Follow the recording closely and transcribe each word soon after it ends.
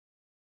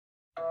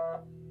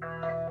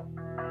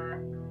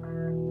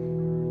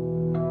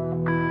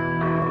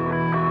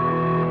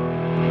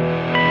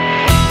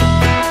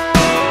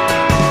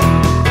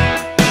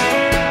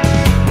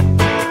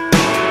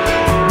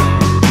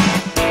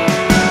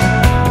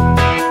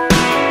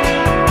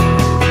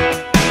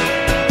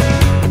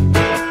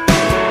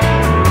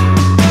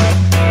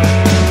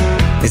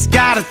It's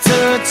got a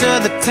touch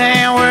of the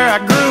town where I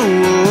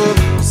grew up.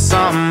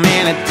 Something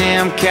in it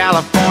them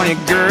California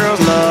girls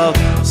love.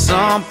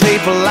 Some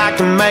people like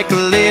to make a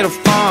little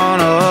fun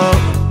of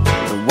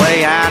the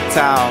way I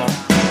talk.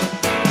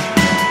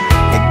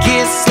 It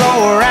gets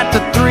slower after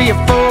 3 or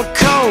 4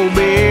 cold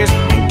beers.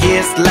 It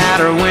gets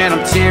louder when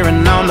I'm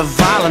cheering on the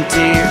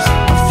volunteers.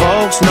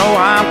 Folks know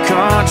I'm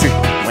country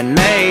when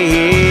they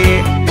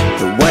hear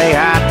the way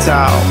I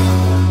talk.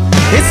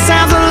 It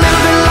sounds a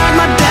little bit like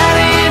my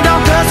daddy. It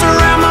don't cuss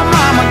around my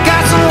mama.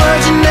 Got some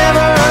words you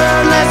never heard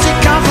unless you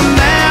come from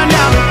down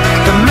yonder.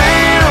 The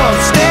man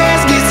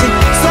upstairs gets it,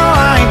 so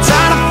I ain't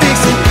trying to fix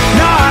it.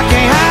 No, I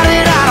can't hide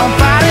it, I don't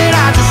fight it,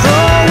 I just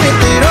roll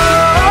with it.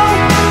 Oh,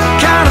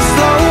 kinda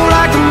slow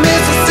like the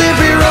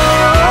Mississippi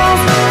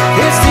rolls.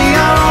 It's the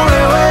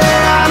only way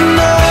I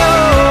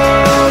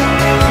know.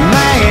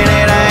 Man,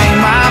 it ain't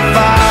my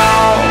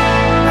fault,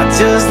 I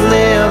just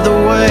live the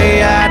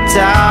way I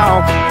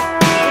talk.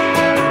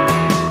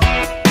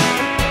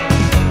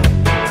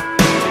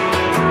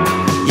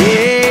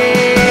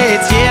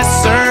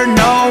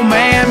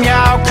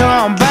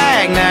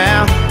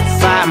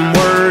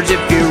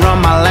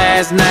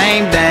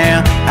 Name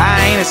down,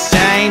 I ain't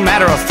ashamed.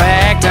 Matter of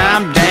fact,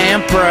 I'm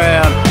damn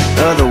proud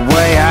of the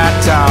way I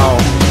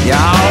talk,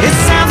 y'all. It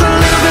sounds a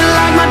little bit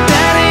like my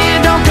daddy.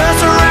 It don't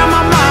cuss around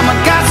my mama.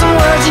 Got some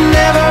words you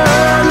never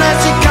heard unless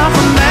you come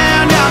from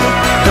down yonder.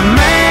 The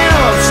man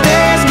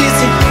upstairs gets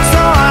it, so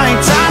I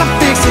ain't trying to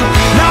fix it.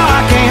 No,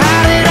 I can't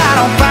hide it, I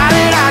don't fight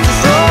it, I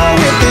just roll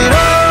with it.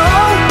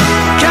 Oh,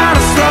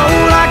 kinda slow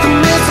like the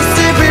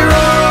Mississippi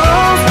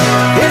rolls.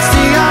 It's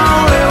the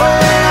only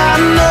way I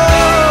know.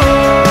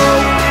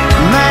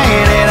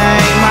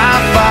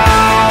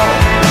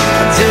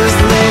 Just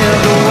live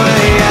the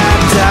way I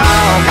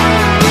talk.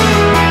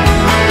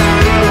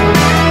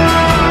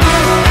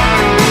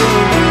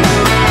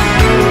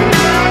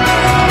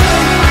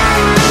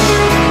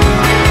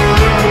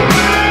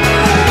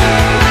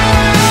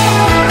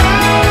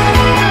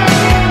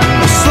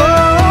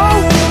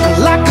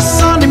 Slow, like a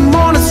Sunday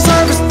morning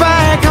service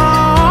back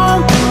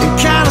home. And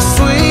kinda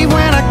sweet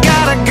when I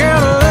got a girl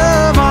to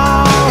love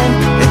on.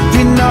 If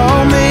you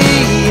know me,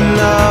 you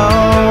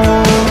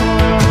know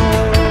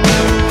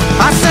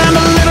I sound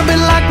a little bit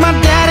like my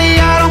daddy.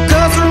 I don't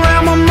cuss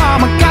around my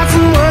mama. Got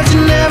some words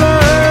you never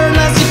heard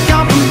unless you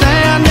come from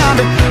down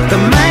yonder. The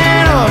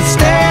man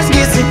upstairs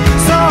gets it,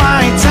 so I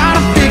ain't trying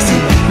to fix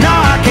it. No,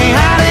 I can't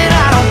hide it,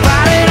 I don't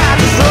fight it, I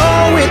just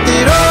roll with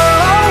it.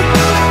 Oh,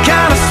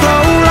 kinda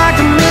slow like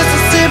the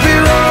Mississippi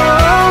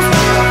rolls.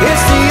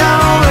 It's the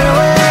only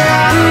way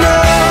I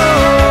know.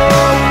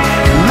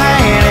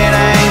 Man, it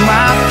ain't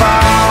my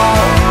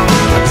fault,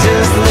 I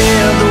just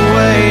live the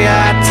way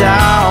I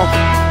talk.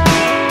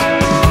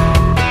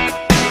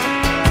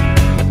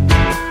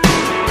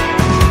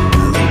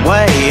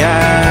 Way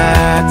I